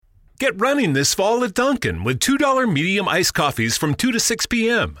Get running this fall at Dunkin' with $2 medium iced coffees from 2 to 6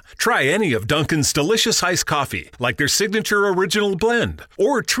 p.m. Try any of Dunkin's delicious iced coffee, like their signature original blend.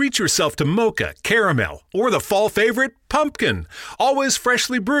 Or treat yourself to mocha, caramel, or the fall favorite, pumpkin. Always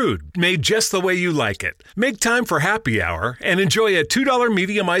freshly brewed, made just the way you like it. Make time for happy hour and enjoy a $2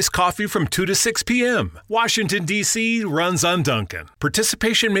 medium iced coffee from 2 to 6 p.m. Washington, D.C. runs on Dunkin'.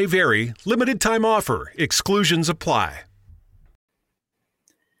 Participation may vary. Limited time offer. Exclusions apply.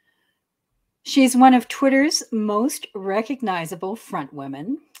 She's one of Twitter's most recognizable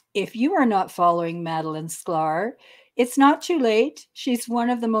frontwomen. If you are not following Madalyn Sklar, it's not too late. She's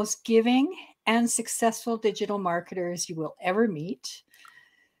one of the most giving and successful digital marketers you will ever meet.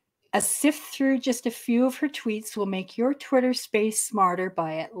 A sift through just a few of her tweets will make your Twitter space smarter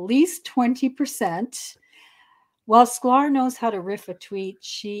by at least 20%. While Sklar knows how to riff a tweet,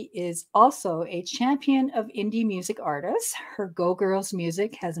 she is also a champion of indie music artists. Her Go Girls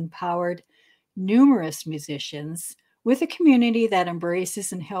music has empowered numerous musicians with a community that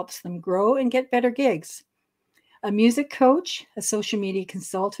embraces and helps them grow and get better gigs. A music coach, a social media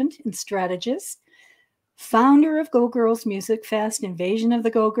consultant and strategist, founder of Go Girls Music Fest, Invasion of the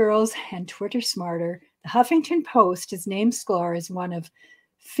Go Girls, and Twitter Smarter, the Huffington Post has named Sklar as one of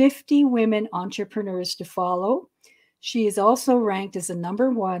 50 women entrepreneurs to follow. She is also ranked as a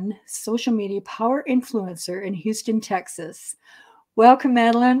 #1 social media power influencer in Houston, Texas. Welcome,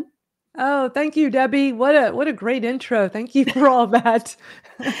 Madalyn. Oh, thank you, Debbie. What a great intro. Thank you for all that.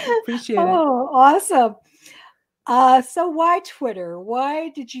 Appreciate it. Oh, awesome. So why Twitter? Why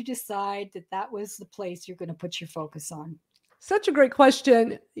did you decide that was the place you're going to put your focus on? Such a great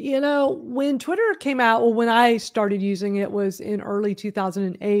question. When Twitter came out, well, when I started using it was in early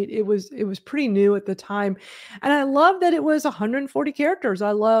 2008. It was pretty new at the time. And I love that it was 140 characters.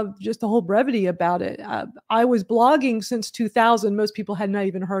 I love just the whole brevity about it. I was blogging since 2000. Most people had not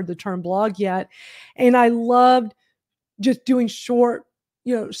even heard the term blog yet. And I loved just doing short,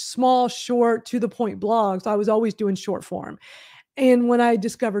 small, short, to the point blogs. I was always doing short form. And when I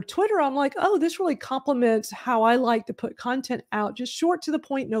discovered Twitter, I'm like, oh, this really complements how I like to put content out, just short to the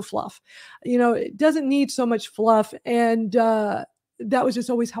point, no fluff. It doesn't need so much fluff. And that was just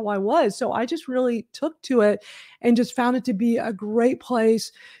always how I was. So I just really took to it and just found it to be a great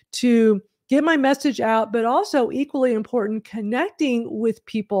place to get my message out, but also equally important, connecting with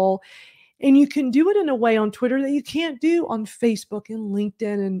people. And you can do it in a way on Twitter that you can't do on Facebook and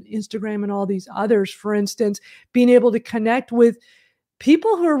LinkedIn and Instagram and all these others. For instance, being able to connect with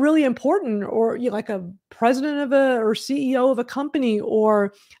people who are really important, or like a president or CEO of a company,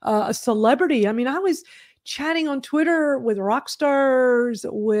 or a celebrity. I mean, I was chatting on Twitter with rock stars,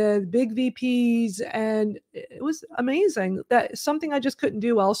 with big VPs, and it was amazing. That's something I just couldn't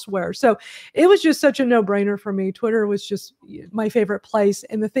do elsewhere. So it was just such a no-brainer for me. Twitter was just my favorite place.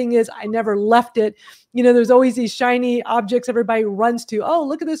 And the thing is, I never left it. There's always these shiny objects everybody runs to. Oh,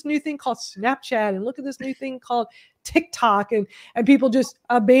 look at this new thing called Snapchat, and look at this new thing called TikTok, and people just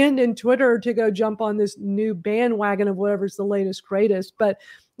abandon Twitter to go jump on this new bandwagon of whatever's the latest, greatest. But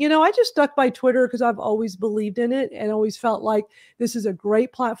I just stuck by Twitter because I've always believed in it and always felt like this is a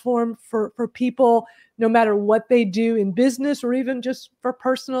great platform for people, no matter what they do in business or even just for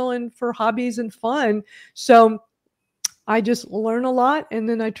personal and for hobbies and fun. So I just learn a lot, and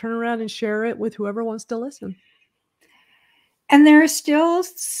then I turn around and share it with whoever wants to listen. And there are still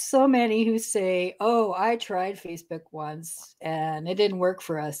so many who say, oh, I tried Facebook once and it didn't work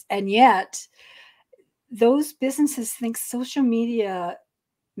for us. And yet those businesses think social media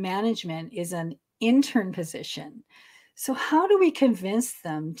management is an intern position. So how do we convince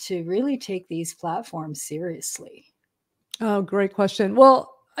them to really take these platforms seriously? Oh, great question.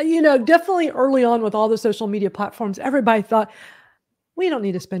 Well, definitely early on with all the social media platforms, everybody thought, we don't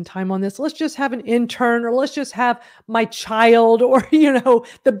need to spend time on this. Let's just have an intern, or let's just have my child, or, the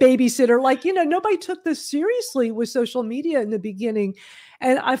babysitter. Nobody took this seriously with social media in the beginning.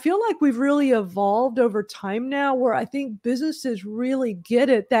 And I feel like we've really evolved over time now, where I think businesses really get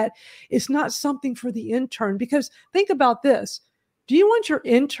it, that it's not something for the intern. Because think about this. Do you want your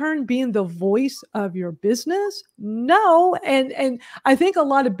intern being the voice of your business? No. And I think a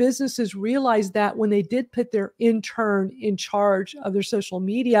lot of businesses realized that when they did put their intern in charge of their social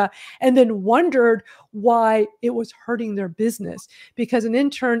media, and then wondered why it was hurting their business, because an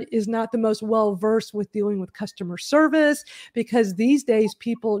intern is not the most well-versed with dealing with customer service, because these days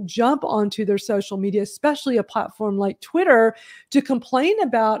people jump onto their social media, especially a platform like Twitter, to complain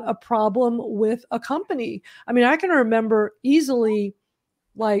about a problem with a company. I mean, I can remember easily,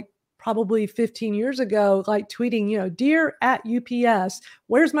 like probably 15 years ago, like tweeting, dear at UPS,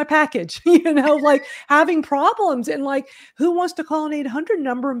 where's my package? Like having problems, and like, who wants to call an 800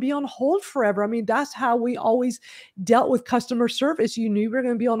 number and be on hold forever? I mean, that's how we always dealt with customer service. You knew you were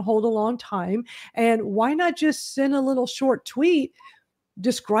going to be on hold a long time. And why not just send a little short tweet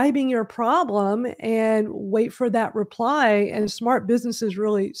describing your problem and wait for that reply? And smart businesses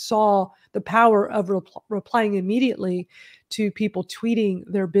really saw the power of replying immediately to people tweeting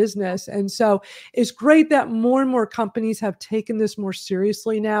their business. And so it's great that more and more companies have taken this more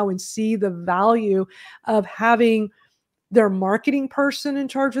seriously now and see the value of having their marketing person in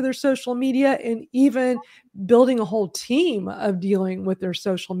charge of their social media, and even building a whole team of dealing with their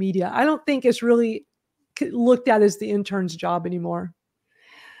social media. I don't think it's really looked at as the intern's job anymore.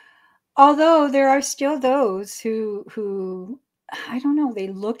 Although there are still those who I don't know, they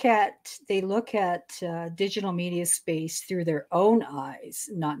look at digital media space through their own eyes,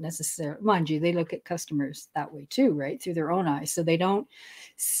 not necessarily, mind you, they look at customers that way too, right? Through their own eyes. So they don't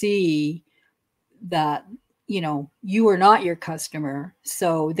see that, you are not your customer.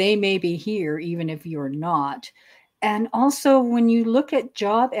 So they may be here even if you're not. And also, when you look at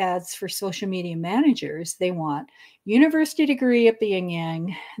job ads for social media managers, they want university degree at the yin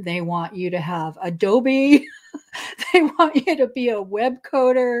yang. They want you to have Adobe. They want you to be a web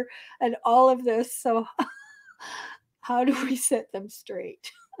coder and all of this. So how do we set them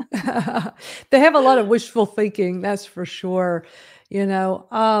straight? They have a lot of wishful thinking, that's for sure.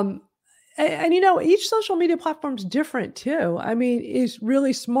 And each social media platform is different too. I mean, it's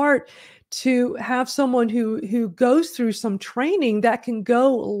really smart to have someone who goes through some training that can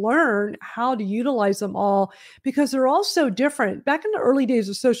go learn how to utilize them all, because they're all so different. Back in the early days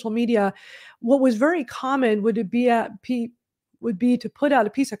of social media, what was very common would be to put out a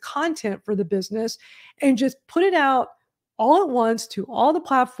piece of content for the business and just put it out all at once to all the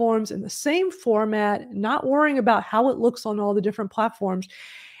platforms in the same format, not worrying about how it looks on all the different platforms,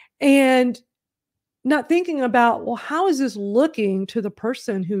 and not thinking about, well, how is this looking to the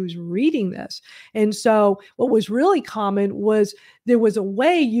person who's reading this? And so what was really common was there was a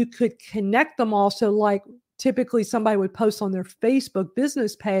way you could connect them all. So like typically somebody would post on their Facebook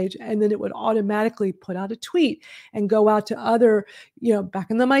business page, and then it would automatically put out a tweet and go out to other, back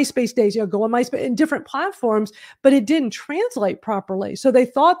in the MySpace days, go on MySpace in different platforms, but it didn't translate properly. So they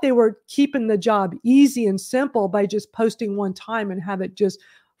thought they were keeping the job easy and simple by just posting one time and have it just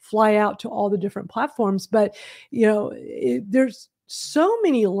fly out to all the different platforms. But, there's so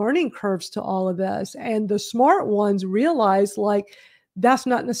many learning curves to all of this. And the smart ones realize like, that's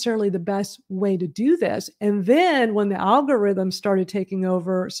not necessarily the best way to do this. And then when the algorithm started taking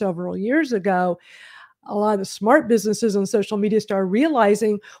over several years ago, a lot of the smart businesses on social media started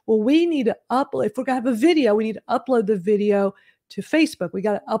realizing, well, we need to upload, if we're going to have a video, we need to upload the video to Facebook. We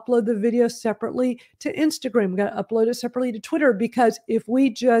got to upload the video separately to Instagram. We got to upload it separately to Twitter, because if we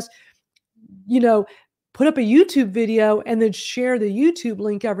just, put up a YouTube video and then share the YouTube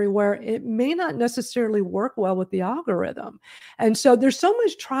link everywhere, it may not necessarily work well with the algorithm. And so there's so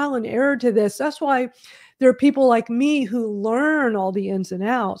much trial and error to this. That's why there are people like me who learn all the ins and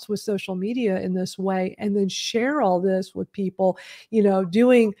outs with social media in this way, and then share all this with people,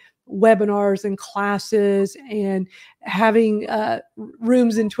 doing webinars and classes and having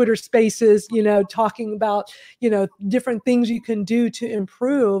rooms in Twitter spaces, talking about, different things you can do to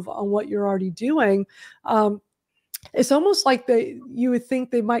improve on what you're already doing. It's almost like you would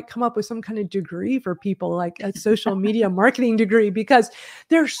think they might come up with some kind of degree for people, like a social media marketing degree, because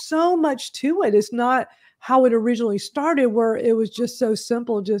there's so much to it. It's not how it originally started, where it was just so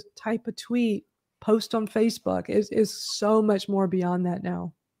simple, just type a tweet, post on Facebook. Is so much more beyond that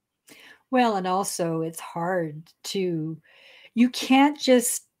now. Well, and also it's hard you can't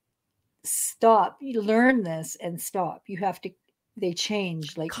just stop. You learn this and stop. You have to, they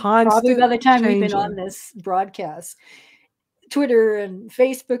change. Like probably by the time we've been on this broadcast, Twitter and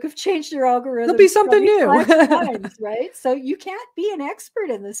Facebook have changed their algorithms. There'll be something new. Times, right? So you can't be an expert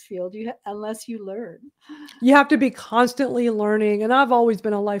in this field unless you learn. You have to be constantly learning. And I've always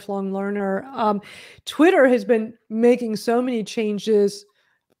been a lifelong learner. Twitter has been making so many changes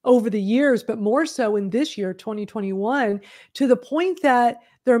over the years, but more so in this year, 2021, to the point that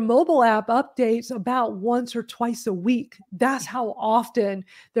their mobile app updates about once or twice a week. That's how often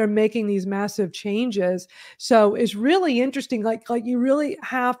they're making these massive changes. So it's really interesting. Like you really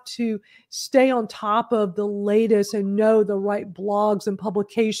have to stay on top of the latest and know the right blogs and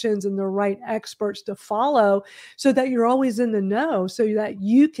publications and the right experts to follow, so that you're always in the know, so that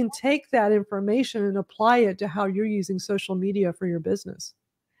you can take that information and apply it to how you're using social media for your business.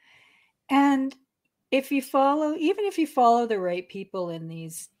 And if you follow, even if you follow the right people in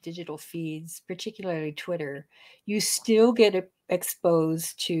these digital feeds, particularly Twitter, you still get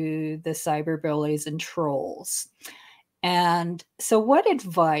exposed to the cyberbullies and trolls. And so, what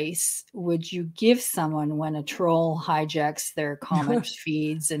advice would you give someone when a troll hijacks their comment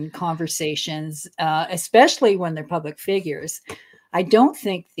feeds and conversations, especially when they're public figures? I don't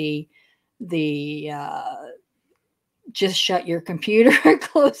think the just shut your computer or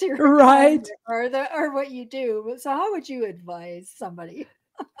close your Right. or what you do. So, how would you advise somebody?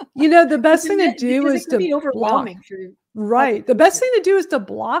 The best thing to do Because is it can to be block. overwhelming for Right. The best thing to do is to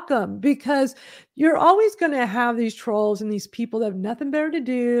block them, because you're always going to have these trolls and these people that have nothing better to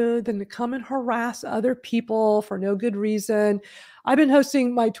do than to come and harass other people for no good reason. I've been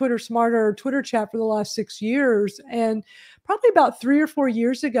hosting my Twitter Smarter Twitter chat for the last 6 years. And probably about 3 or 4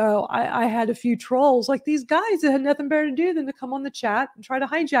 years ago, I had a few trolls, like these guys that had nothing better to do than to come on the chat and try to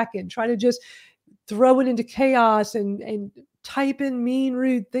hijack it and try to just throw it into chaos and type in mean,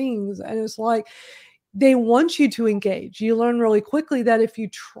 rude things. And it's like, they want you to engage. You learn really quickly that if you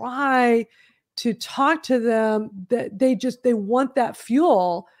try to talk to them, that they want that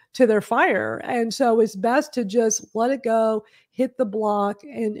fuel to their fire. And so it's best to just let it go, hit the block,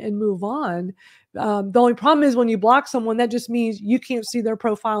 and move on. The only problem is when you block someone, that just means you can't see their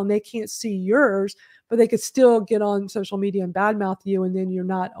profile and they can't see yours, but they could still get on social media and badmouth you, and then you're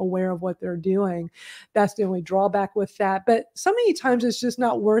not aware of what they're doing. That's the only drawback with that. But so many times it's just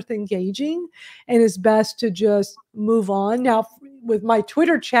not worth engaging, and it's best to just move on. Now, with my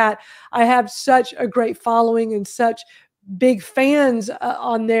Twitter chat, I have such a great following and such big fans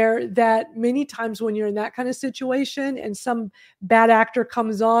on there that many times when you're in that kind of situation and some bad actor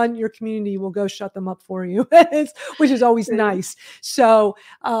comes on, your community will go shut them up for you, which is always nice. So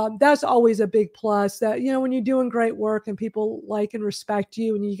that's always a big plus, that, when you're doing great work and people like and respect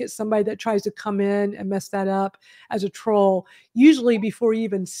you, and you get somebody that tries to come in and mess that up as a troll, usually before you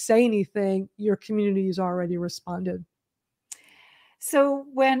even say anything, your community has already responded. So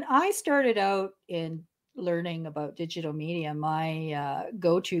when I started out in learning about digital media, my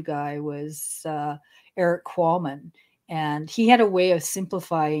go-to guy was Eric Qualman, and he had a way of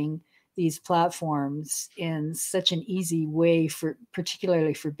simplifying these platforms in such an easy way, for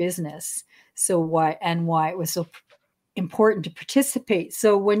particularly for business. So why it was so important to participate.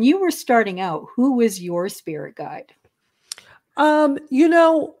 So when you were starting out, who was your spirit guide?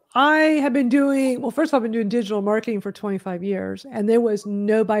 I have been doing, well, first of all, I've been doing digital marketing for 25 years, and there was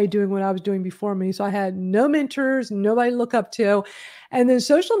nobody doing what I was doing before me. So I had no mentors, nobody to look up to. And then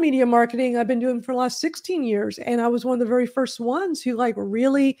social media marketing, I've been doing for the last 16 years. And I was one of the very first ones who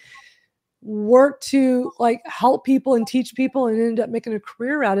really worked to help people and teach people and ended up making a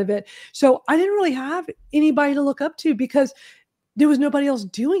career out of it. So I didn't really have anybody to look up to because there was nobody else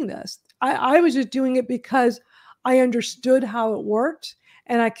doing this. I was just doing it because I understood how it worked,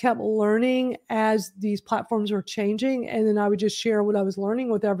 and I kept learning as these platforms were changing. And then I would just share what I was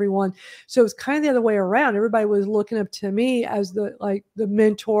learning with everyone. So it's kind of the other way around. Everybody was looking up to me as the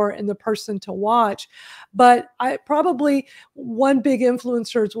mentor and the person to watch. But I probably, one big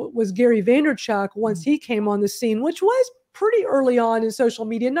influencer was Gary Vaynerchuk once he came on the scene, which was pretty early on in social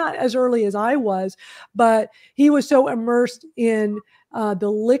media, not as early as I was, but he was so immersed in the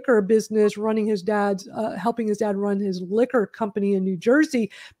liquor business, running his dad's, helping his dad run his liquor company in New Jersey.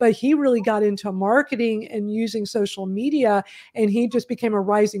 But he really got into marketing and using social media, and he just became a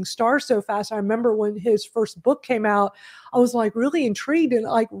rising star so fast. I remember when his first book came out, I was really intrigued and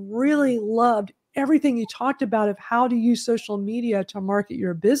really loved everything he talked about of how to use social media to market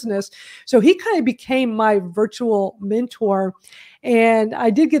your business. So he kind of became my virtual mentor. And I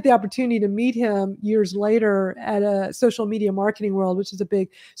did get the opportunity to meet him years later at a Social Media Marketing World, which is the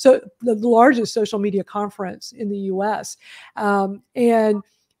largest social media conference in the US. And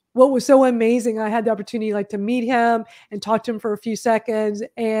what was so amazing, I had the opportunity to meet him and talk to him for a few seconds.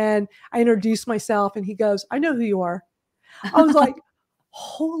 And I introduced myself, and he goes, "I know who you are." I was like,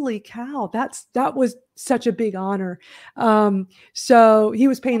 holy cow, that was such a big honor. So he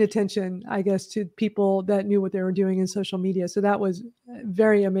was paying attention, I guess, to people that knew what they were doing in social media. So that was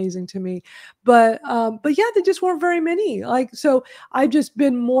very amazing to me. But yeah, there just weren't very many. So I've just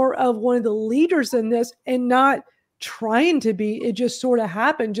been more of one of the leaders in this, and not trying to be. It just sort of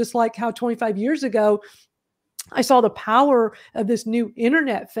happened, just like how 25 years ago, I saw the power of this new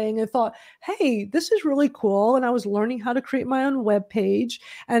internet thing and thought, hey, this is really cool. And I was learning how to create my own web page.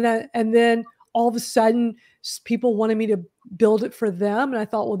 And then all of a sudden, people wanted me to build it for them. And I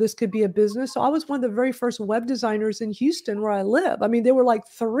thought, well, this could be a business. So I was one of the very first web designers in Houston, where I live. I mean, there were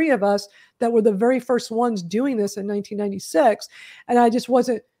 3 of us that were the very first ones doing this in 1996. And I just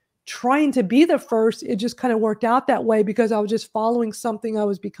wasn't trying to be the first. It just kind of worked out that way because I was just following something I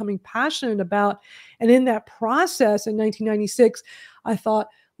was becoming passionate about. And in that process in 1996, I thought,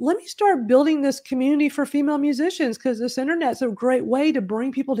 let me start building this community for female musicians, because this internet's a great way to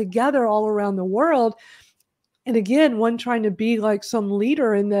bring people together all around the world. And again, one trying to be like some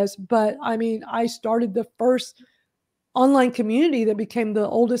leader in this, but I mean, I started the first online community that became the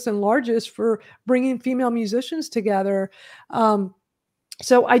oldest and largest for bringing female musicians together.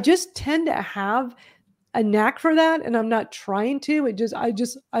 So I just tend to have a knack for that, and I'm not trying to.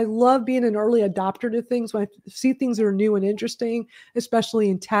 I love being an early adopter to things. When I see things that are new and interesting, especially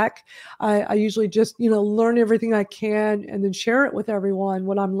in tech, I usually just learn everything I can and then share it with everyone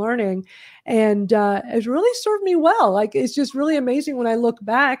what I'm learning, and it's really served me well. Like, it's just really amazing when I look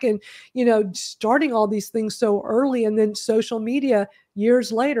back and starting all these things so early, and then social media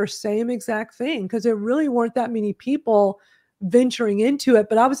years later, same exact thing, because there really weren't that many people venturing into it.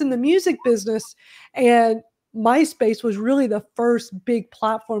 But I was in the music business, and MySpace was really the first big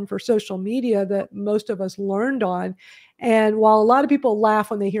platform for social media that most of us learned on. And while a lot of people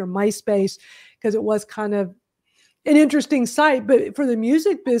laugh when they hear MySpace, because it was kind of an interesting site, but for the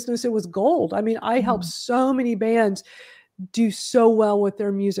music business, it was gold. I mean, I helped so many bands do so well with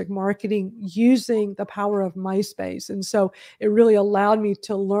their music marketing using the power of MySpace. And so it really allowed me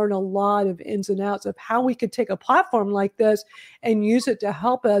to learn a lot of ins and outs of how we could take a platform like this and use it to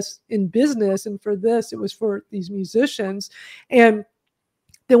help us in business. And for this, it was for these musicians. And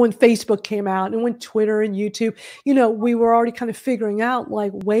then when Facebook came out and when Twitter and YouTube, we were already kind of figuring out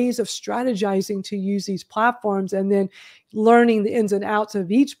like ways of strategizing to use these platforms, and then learning the ins and outs of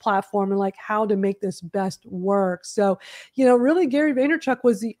each platform and like how to make this best work. So, really Gary Vaynerchuk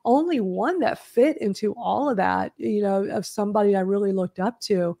was the only one that fit into all of that, of somebody I really looked up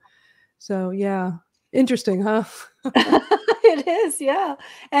to. So yeah, interesting, huh? It is, yeah.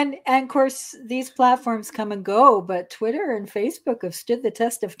 And of course, these platforms come and go, but Twitter and Facebook have stood the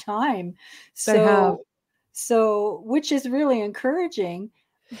test of time. They have. So which is really encouraging.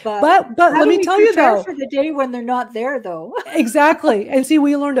 But let me tell you though, for the day when they're not there though. Exactly. And see,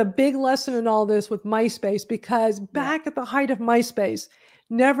 we learned a big lesson in all this with MySpace, because back at the height of MySpace,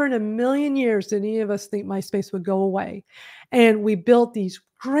 never in a million years did any of us think MySpace would go away. And we built these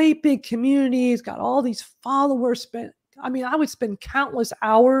great big communities, got all these followers. I would spend countless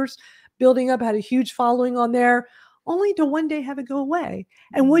hours building up, had a huge following on there, only to one day have it go away.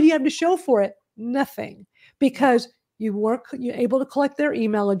 And what do you have to show for it? Nothing. Because you're able to collect their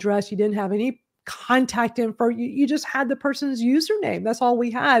email address. You didn't have any contact info. You just had the person's username. That's all we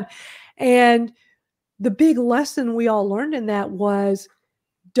had. And the big lesson we all learned in that was,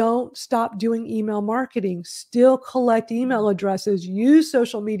 don't stop doing email marketing. Still collect email addresses. Use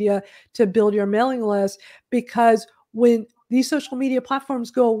social media to build your mailing list, because when these social media platforms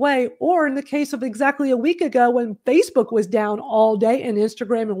go away, or in the case of exactly a week ago when Facebook was down all day, and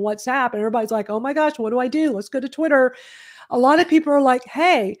Instagram and WhatsApp, and everybody's like, oh my gosh, what do I do? Let's go to Twitter. A lot of people are like,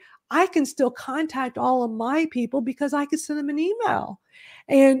 hey, I can still contact all of my people because I could send them an email.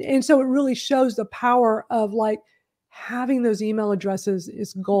 And so it really shows the power of like having those email addresses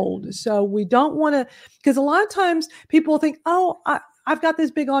is gold. So we don't want to, because a lot of times people think, oh, I've got this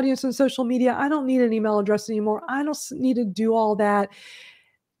big audience on social media. I don't need an email address anymore. I don't need to do all that.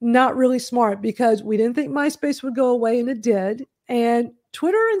 Not really smart, because we didn't think MySpace would go away, and it did. And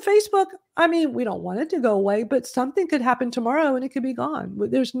Twitter and Facebook, we don't want it to go away, but something could happen tomorrow and it could be gone.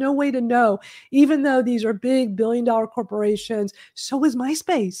 There's no way to know, even though these are big billion-dollar corporations. So is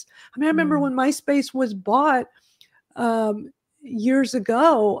MySpace. I remember when MySpace was bought years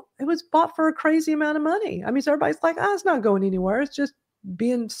ago, it was bought for a crazy amount of money. So everybody's like, it's not going anywhere. It's just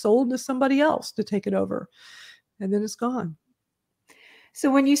being sold to somebody else to take it over. And then it's gone. So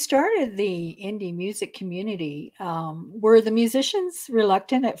when you started the indie music community, were the musicians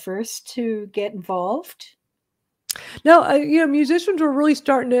reluctant at first to get involved? No, musicians were really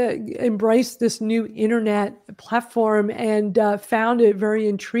starting to embrace this new internet platform, and found it very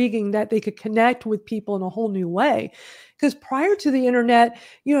intriguing that they could connect with people in a whole new way. Because prior to the internet,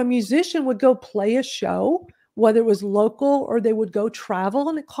 a musician would go play a show, whether it was local or they would go travel,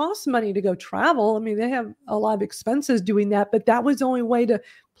 and it costs money to go travel. They have a lot of expenses doing that, but that was the only way to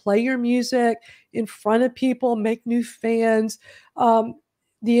play your music in front of people, make new fans.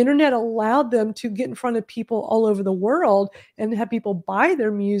 The internet allowed them to get in front of people all over the world and have people buy their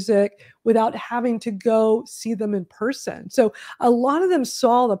music without having to go see them in person. So a lot of them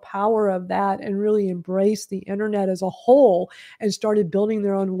saw the power of that and really embraced the internet as a whole, and started building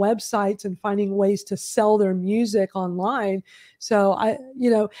their own websites and finding ways to sell their music online. So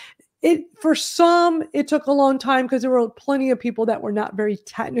For some, it took a long time because there were plenty of people that were not very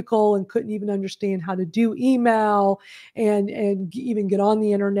technical and couldn't even understand how to do email and even get on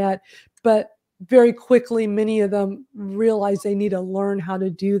the internet. But very quickly, many of them realized they need to learn how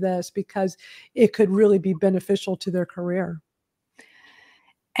to do this because it could really be beneficial to their career.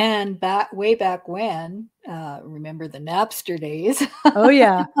 And way back when, remember the Napster days? Oh,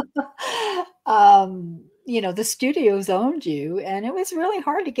 yeah. The studios owned you, and it was really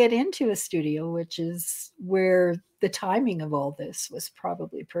hard to get into a studio, which is where the timing of all this was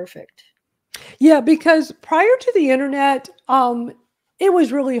probably perfect. Yeah, because prior to the internet, it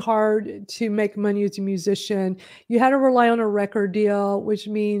was really hard to make money as a musician. You had to rely on a record deal, which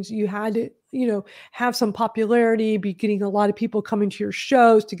means you had to, have some popularity, be getting a lot of people coming to your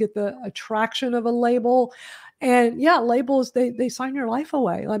shows to get the attraction of a label. And yeah, labels, they sign your life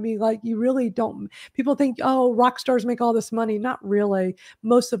away. I mean, like, you really don't, people think, oh, rock stars make all this money. Not really.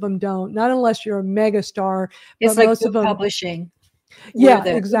 Most of them don't, not unless you're a mega star. It's but like most of them, publishing. yeah,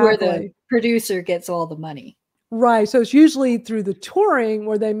 exactly. Where the producer gets all the money. Right. So it's usually through the touring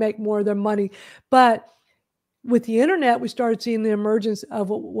where they make more of their money. But with the internet, we started seeing the emergence of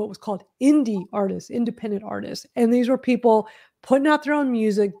what was called indie artists, independent artists. And these were people putting out their own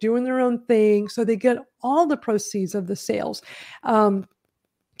music, doing their own thing. So they get all the proceeds of the sales.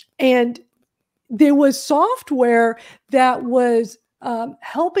 And there was software that was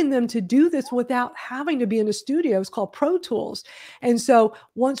helping them to do this without having to be in a studio. It's called Pro Tools. And so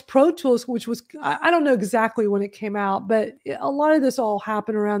once Pro Tools, which was, I don't know exactly when it came out, but a lot of this all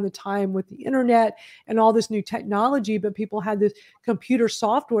happened around the time with the internet and all this new technology, but people had this computer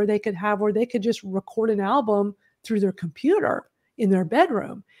software they could have where they could just record an album through their computer in their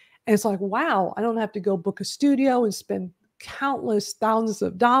bedroom. And it's like, wow, I don't have to go book a studio and spend countless thousands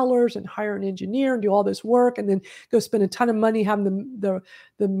of dollars and hire an engineer and do all this work and then go spend a ton of money having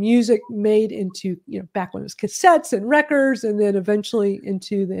the music made into, back when it was cassettes and records and then eventually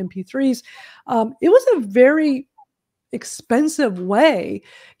into the MP3s. It was a very expensive way,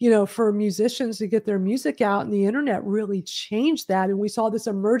 for musicians to get their music out, and the internet really changed that. And we saw this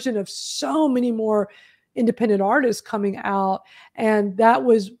emergence of so many more independent artists coming out. And that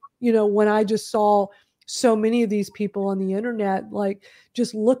was, when I just saw so many of these people on the internet, like,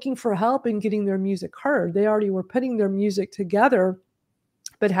 just looking for help and getting their music heard. They already were putting their music together,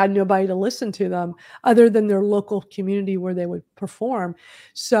 but had nobody to listen to them other than their local community where they would perform.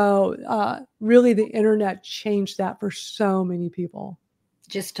 So really the internet changed that for so many people.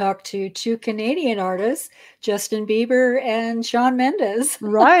 Just talked to two Canadian artists, Justin Bieber and Shawn Mendes.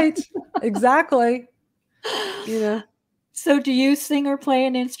 Right, exactly. So do you sing or play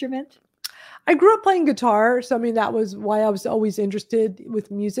an instrument? I grew up playing guitar. So, that was why I was always interested with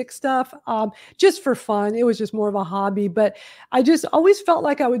music stuff, just for fun. It was just more of a hobby, but I just always felt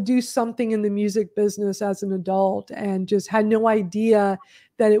like I would do something in the music business as an adult and just had no idea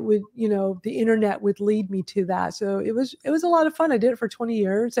that it would, the internet would lead me to that. So it was a lot of fun. I did it for 20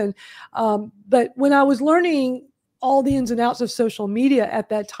 years. And, but when I was learning all the ins and outs of social media at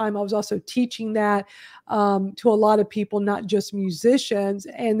that time, I was also teaching that to a lot of people, not just musicians.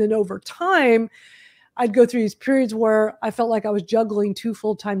 And then over time, I'd go through these periods where I felt like I was juggling 2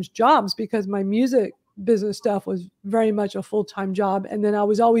 full-time jobs because my music business stuff was very much a full-time job. And then I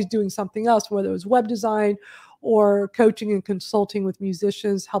was always doing something else, whether it was web design or coaching and consulting with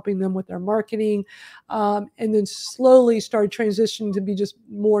musicians, helping them with their marketing, and then slowly started transitioning to be just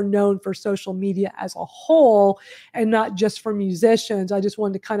more known for social media as a whole and not just for musicians. I just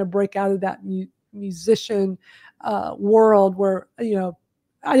wanted to kind of break out of that musician world where,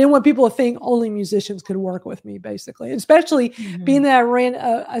 I didn't want people to think only musicians could work with me, basically, especially being that I ran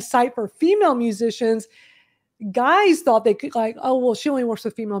a site for female musicians. Guys thought they could, like, oh, well, she only works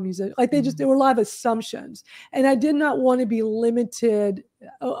with female music. Like, there were a lot of assumptions. And I did not want to be limited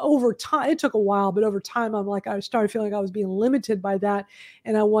over time. It took a while, but over time, I started feeling like I was being limited by that.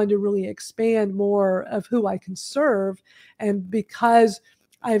 And I wanted to really expand more of who I can serve. And because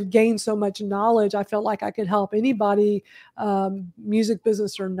I've gained so much knowledge, I felt like I could help anybody, music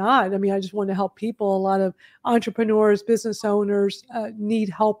business or not. I just want to help people. A lot of entrepreneurs, business owners need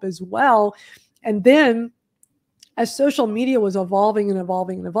help as well. And then as social media was evolving and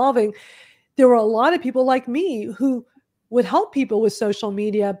evolving and evolving, there were a lot of people like me who would help people with social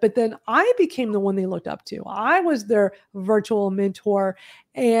media, but then I became the one they looked up to. I was their virtual mentor.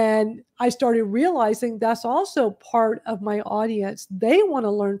 And I started realizing that's also part of my audience. They want to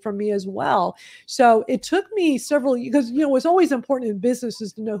learn from me as well. So it took me several, because, what's always important in business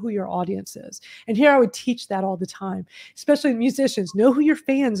is to know who your audience is. And here I would teach that all the time, especially musicians, know who your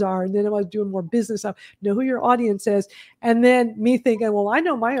fans are. And then I was doing more business stuff, know who your audience is. And then me thinking, well, I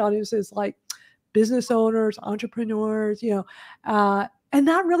know my audience is like business owners, entrepreneurs, and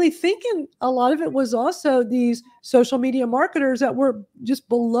not really thinking a lot of it was also these social media marketers that were just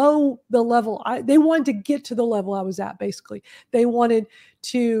below the level. They wanted to get to the level I was at, basically. They wanted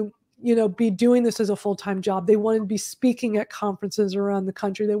to, be doing this as a full-time job. They wanted to be speaking at conferences around the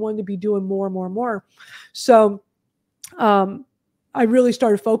country. They wanted to be doing more and more and more. So I really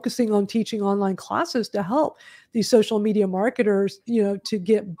started focusing on teaching online classes to help these social media marketers, to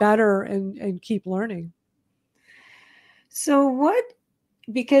get better and keep learning. So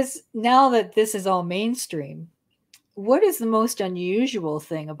because now that this is all mainstream, what is the most unusual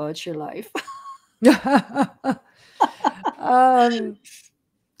thing about your life? I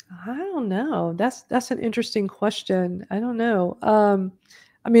don't know. That's an interesting question. I don't know.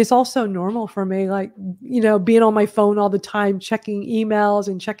 It's also normal for me, like, being on my phone all the time, checking emails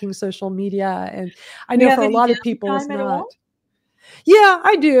and checking social media. And I know for a lot of people it's not. Yeah,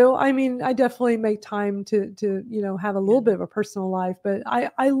 I do. I definitely make time to have a little bit of a personal life, but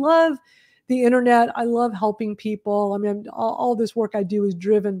I love the internet. I love helping people. All this work I do is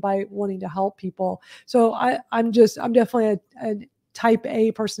driven by wanting to help people. So I'm definitely a type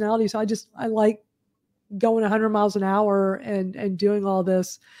A personality. So I like going 100 miles an hour and doing all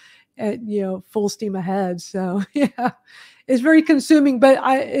this at, full steam ahead. So yeah, it's very consuming, but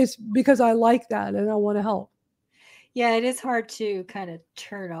it's because I like that and I want to help. Yeah, it is hard to kind of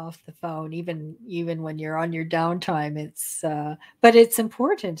turn off the phone, even when you're on your downtime. But it's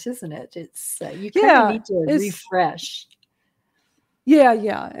important, isn't it? It's you kind of need to refresh.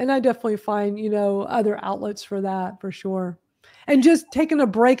 Yeah, and I definitely find other outlets for that, for sure. And just taking a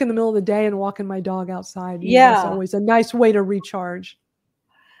break in the middle of the day and walking my dog outside. That's always a nice way to recharge.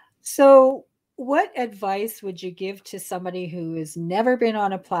 So, what advice would you give to somebody who has never been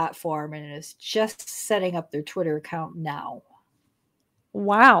on a platform and is just setting up their Twitter account now?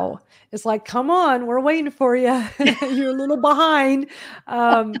 Wow. It's like, come on, we're waiting for you. You're a little behind.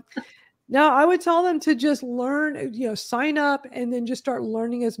 No, I would tell them to just learn, sign up and then just start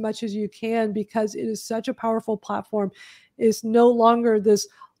learning as much as you can, because it is such a powerful platform. It's no longer this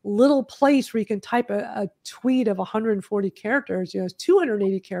little place where you can type a tweet of 140 characters. It's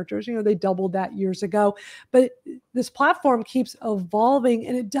 280 characters. They doubled that years ago. But this platform keeps evolving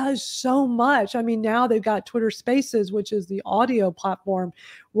and it does so much. Now they've got Twitter Spaces, which is the audio platform,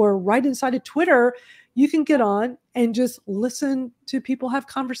 where right inside of Twitter, you can get on and just listen to people have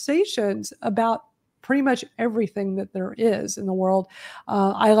conversations about pretty much everything that there is in the world.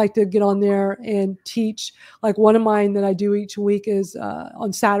 I like to get on there and teach. Like one of mine that I do each week is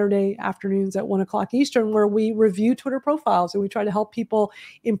on Saturday afternoons at 1:00 Eastern, where we review Twitter profiles and we try to help people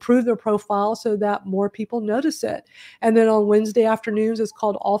improve their profile so that more people notice it. And then on Wednesday afternoons, it's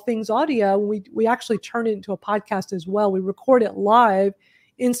called All Things Audio. We actually turn it into a podcast as well. We record it live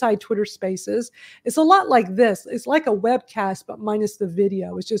inside Twitter Spaces. It's a lot like this. It's like a webcast, but minus the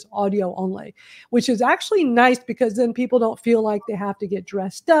video. It's just audio only, which is actually nice because then people don't feel like they have to get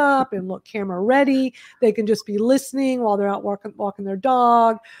dressed up and look camera ready. They can just be listening while they're out walking their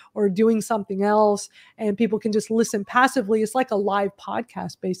dog or doing something else, and people can just listen passively. It's like a live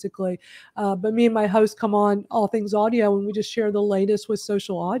podcast, basically. But me and my host come on All Things Audio, and we just share the latest with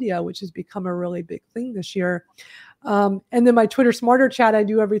social audio, which has become a really big thing this year. And then my Twitter Smarter chat I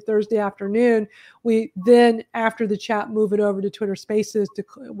do every Thursday afternoon. We then, after the chat, move it over to Twitter Spaces to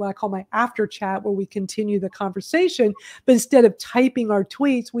what I call my after chat, where we continue the conversation. But instead of typing our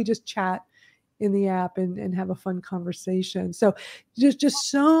tweets, we just chat in the app and have a fun conversation. So just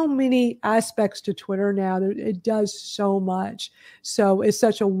so many aspects to Twitter now. It does so much. So it's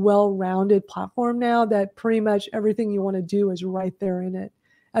such a well-rounded platform now that pretty much everything you want to do is right there in it,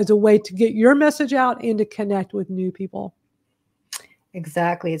 as a way to get your message out and to connect with new people.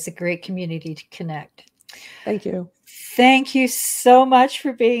 Exactly. It's a great community to connect. Thank you. Thank you so much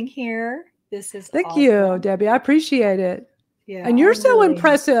for being here. This is Thank you, Debbie. I appreciate it. Yeah. And you're so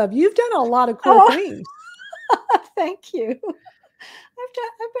impressive. You've done a lot of cool things. Thank you.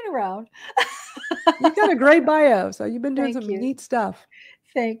 I've been around. You've got a great bio. So you've been doing some neat stuff.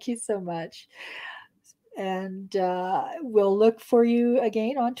 Thank you so much. And we'll look for you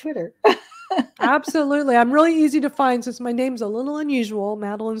again on Twitter. Absolutely. I'm really easy to find since my name's a little unusual,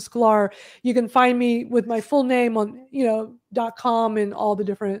 Madalyn Sklar. You can find me with my full name on, .com and all the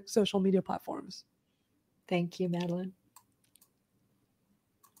different social media platforms. Thank you, Madalyn.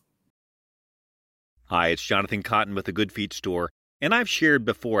 Hi, it's Jonathan Cotton with the Good Feet Store, and I've shared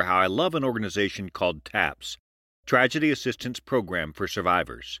before how I love an organization called TAPS, Tragedy Assistance Program for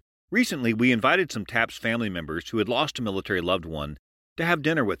Survivors. Recently, we invited some TAPS family members who had lost a military loved one to have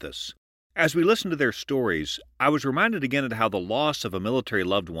dinner with us. As we listened to their stories, I was reminded again of how the loss of a military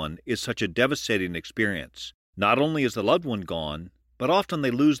loved one is such a devastating experience. Not only is the loved one gone, but often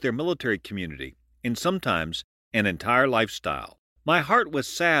they lose their military community, and sometimes an entire lifestyle. My heart was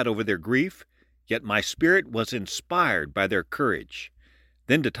sad over their grief, yet my spirit was inspired by their courage.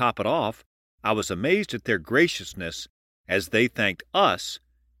 Then to top it off, I was amazed at their graciousness as they thanked us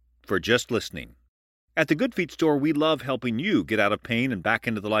for just listening. At the Good Feet Store, we love helping you get out of pain and back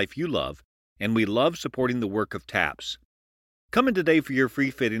into the life you love, and we love supporting the work of TAPS. Come in today for your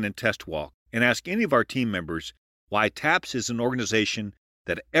free fitting and test walk and ask any of our team members why TAPS is an organization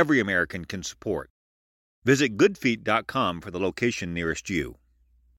that every American can support. Visit goodfeet.com for the location nearest you.